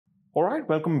All right,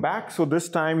 welcome back. So this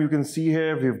time you can see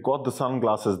here, we've got the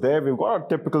sunglasses there. We've got our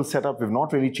typical setup. We've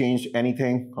not really changed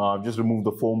anything. Just removed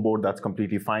the foam board. That's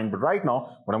completely fine. But right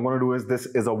now, what I'm going to do is this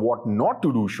is a what not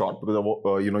to do shot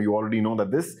because, you already know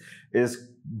that this is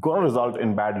going to result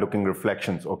in bad looking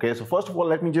reflections. Okay, so first of all,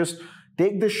 let me just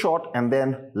take this shot and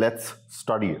then let's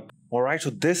study it. All right, so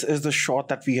this is the shot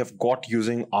that we have got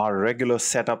using our regular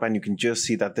setup, and you can just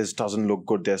see that this doesn't look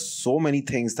good. There's so many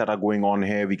things that are going on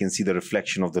here. We can see the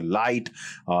reflection of the light.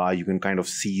 You can kind of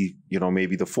see,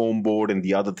 maybe the foam board and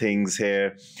the other things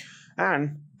here.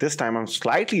 And this time I'm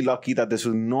slightly lucky that this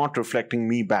is not reflecting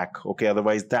me back. Okay,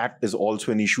 otherwise that is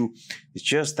also an issue. It's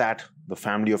just that the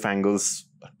family of angles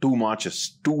are too much, it's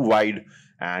too wide,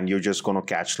 and you're just going to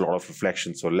catch a lot of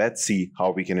reflection. So let's see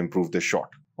how we can improve this shot.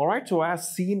 All right, so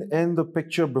as seen in the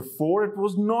picture before, it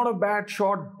was not a bad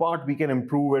shot, but we can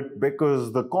improve it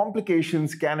because the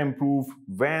complications can improve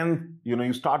when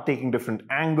you start taking different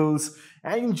angles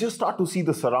and you just start to see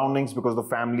the surroundings because the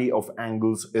family of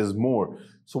angles is more.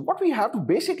 So what we have to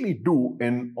basically do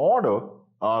in order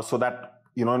so that,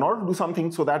 in order to do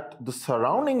something so that the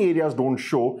surrounding areas don't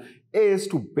show is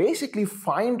to basically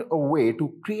find a way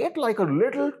to create like a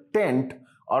little tent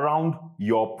around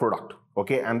your product.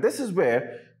 Okay, and this is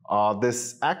where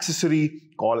this accessory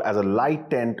called as a light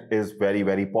tent is very,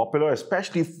 very popular,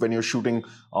 especially when you're shooting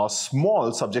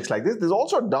small subjects like this. There's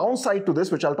also a downside to this,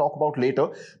 which I'll talk about later.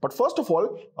 But first of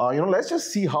all, let's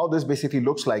just see how this basically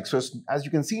looks like. So as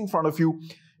you can see in front of you,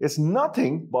 it's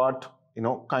nothing but,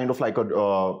 kind of like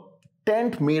a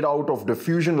tent made out of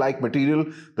diffusion-like material.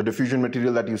 The diffusion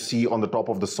material that you see on the top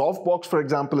of the softbox, for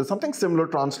example, is something similar,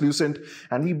 translucent.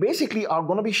 And we basically are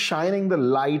going to be shining the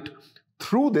light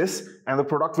through this, and the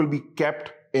product will be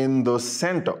kept in the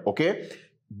center. Okay,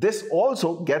 this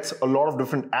also gets a lot of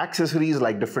different accessories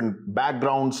like different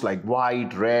backgrounds like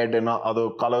white, red, and other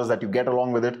colors that you get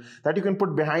along with it that you can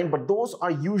put behind, but those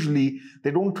are usually, they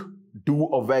don't do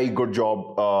a very good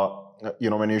job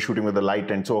when you're shooting with the light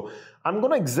tent. So I'm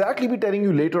going to exactly be telling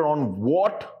you later on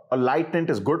what a light tent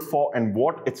is good for and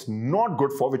what it's not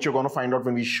good for, which you're going to find out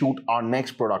when we shoot our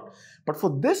next product. But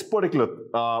for this particular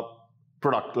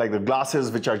product, like the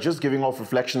glasses, which are just giving off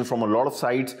reflections from a lot of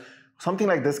sides, something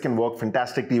like this can work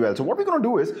fantastically well. So what we're going to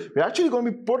do is, we're actually going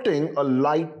to be putting a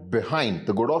light behind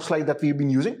the Godox light that we've been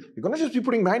using. We're going to just be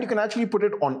putting behind. You can actually put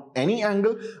it on any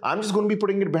angle. I'm just going to be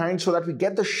putting it behind so that we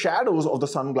get the shadows of the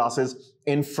sunglasses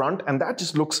in front, and that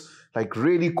just looks like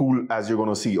really cool, as you're going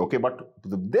to see. Okay, but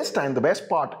this time the best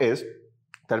part is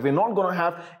that we're not going to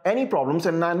have any problems.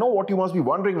 And I know what you must be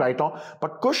wondering right now,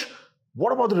 but Kush,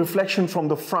 what about the reflection from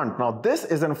the front? Now, this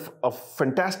is a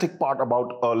fantastic part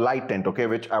about a light tent, okay,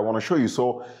 which I want to show you.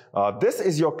 So this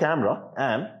is your camera,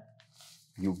 and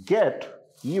you get,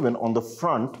 even on the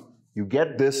front, you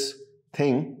get this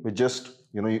thing with just,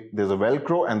 there's a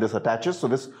Velcro and this attaches. So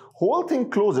this whole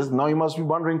thing closes. Now you must be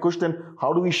wondering, Kush, then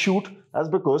how do we shoot? That's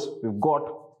because we've got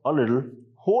a little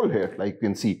hole here, like you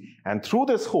can see. And through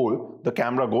this hole, the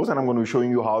camera goes, and I'm going to be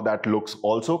showing you how that looks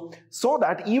also. So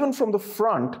that even from the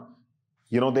front,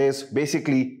 there's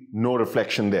basically no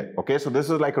reflection there. Okay, so this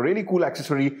is like a really cool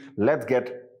accessory. Let's get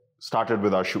started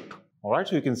with our shoot. All right,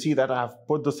 so you can see that I've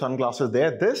put the sunglasses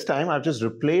there. This time I've just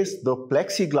replaced the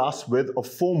plexiglass with a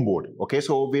foam board. Okay,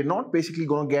 so we're not basically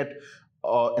going to get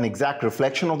an exact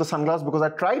reflection of the sunglass because I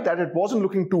tried that. It wasn't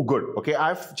looking too good. Okay,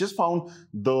 I've just found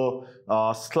the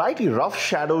slightly rough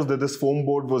shadows that this foam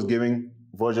board was giving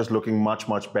were just looking much,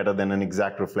 much better than an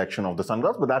exact reflection of the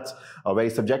sunglass, but that's very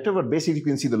subjective. But basically you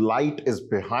can see the light is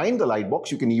behind the light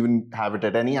box. You can even have it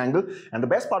at any angle. And the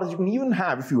best part is you can even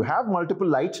have, if you have multiple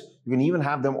lights, you can even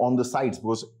have them on the sides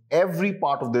because every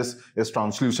part of this is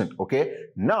translucent. Okay,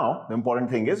 now the important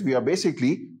thing is we are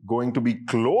basically going to be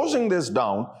closing this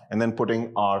down and then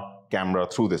putting our camera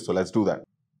through this. So let's do that.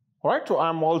 All right, so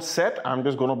I'm all set. I'm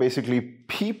just going to basically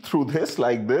peep through this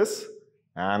like this.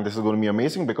 And this is going to be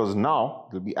amazing because now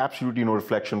there'll be absolutely no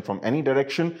reflection from any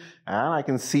direction, and I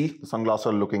can see the sunglasses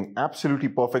are looking absolutely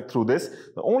perfect through this.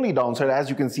 The only downside, as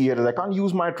you can see here, is I can't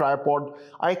use my tripod.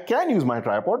 I can use my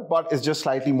tripod, but it's just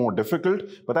slightly more difficult,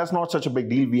 but that's not such a big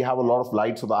deal. We have a lot of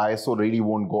light, so the ISO really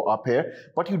won't go up here,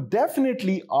 but you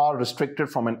definitely are restricted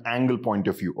from an angle point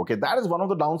of view. Okay, that is one of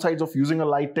the downsides of using a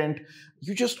light tent.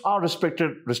 You just are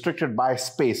restricted by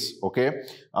space. Okay,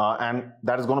 and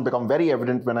that is going to become very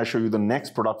evident when I show you the next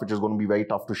product, which is going to be very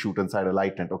tough to shoot inside a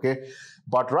light tent. Okay,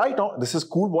 but right now this is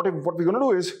cool. What we're going to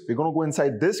do is we're going to go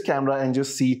inside this camera and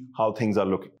just see how things are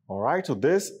looking. All right, so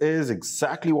this is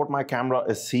exactly what my camera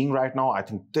is seeing right now. I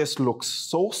think this looks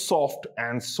so soft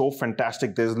and so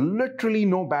fantastic. There's literally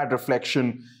no bad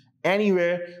reflection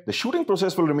anywhere. The shooting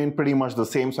process will remain pretty much the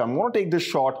same. So I'm going to take this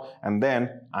shot and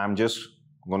then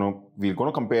we're going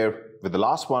to compare with the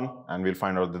last one and we'll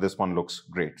find out that this one looks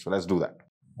great. So let's do that.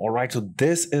 All right, so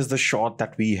this is the shot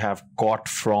that we have got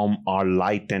from our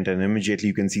light tent, and immediately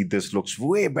you can see this looks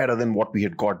way better than what we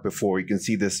had got before. You can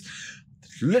see this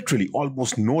literally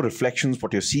almost no reflections.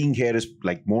 What you're seeing here is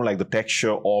more like the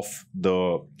texture of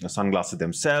the sunglasses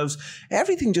themselves.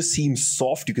 Everything just seems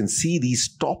soft. You can see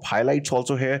these top highlights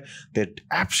also here. They're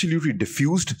absolutely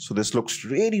diffused. So this looks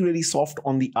really, really soft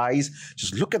on the eyes.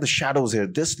 Just look at the shadows here.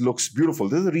 This looks beautiful.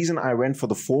 This is the reason I went for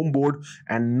the foam board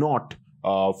and not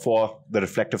for the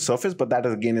reflective surface, but that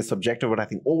again is subjective. But I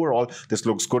think overall this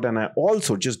looks good, and I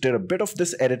also just did a bit of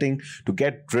this editing to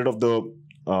get rid of the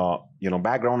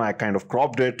background. I kind of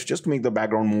cropped it just to make the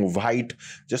background more white,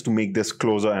 just to make this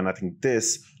closer, and I think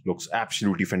this looks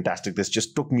absolutely fantastic. This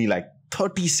just took me like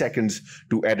 30 seconds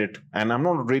to edit, and I'm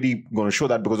not really going to show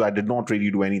that because I did not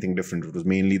really do anything different. It was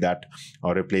mainly that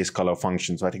replace color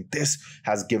function. So I think this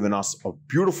has given us a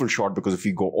beautiful shot, because if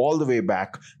we go all the way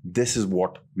back, this is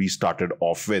what we started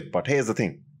off with. But here's the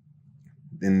thing.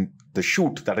 In the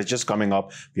shoot that is just coming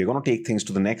up, we are going to take things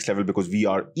to the next level, because we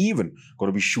are even going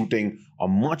to be shooting a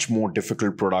much more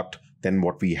difficult product than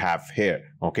what we have here.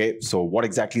 Okay, so what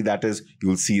exactly that is,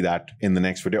 you'll see that in the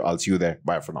next video. I'll see you there.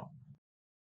 Bye for now.